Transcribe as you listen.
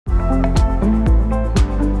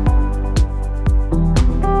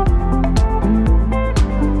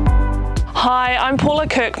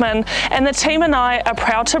Kirkman, and the team and I are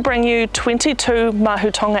proud to bring you 22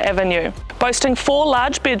 Mahutonga Avenue. Boasting 4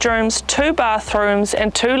 large bedrooms, 2 bathrooms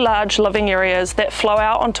and 2 large living areas that flow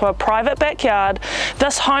out onto a private backyard,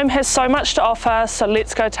 this home has so much to offer, so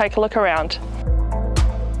let's go take a look around.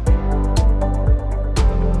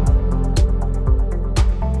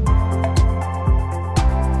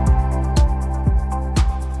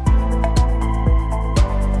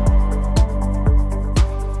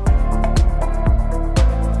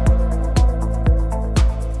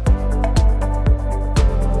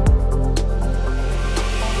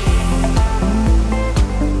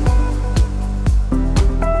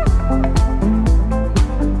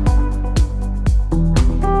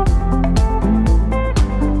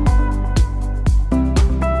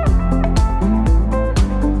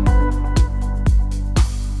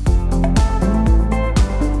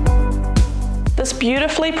 This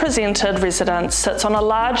beautifully presented residence sits on a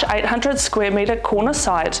large 800 square metre corner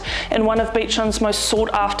site in one of Beachlands' most sought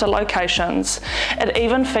after locations. It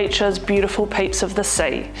even features beautiful peeps of the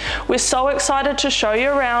sea. We're so excited to show you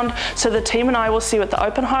around, so the team and I will see you at the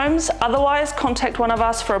open homes. Otherwise, contact one of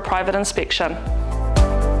us for a private inspection.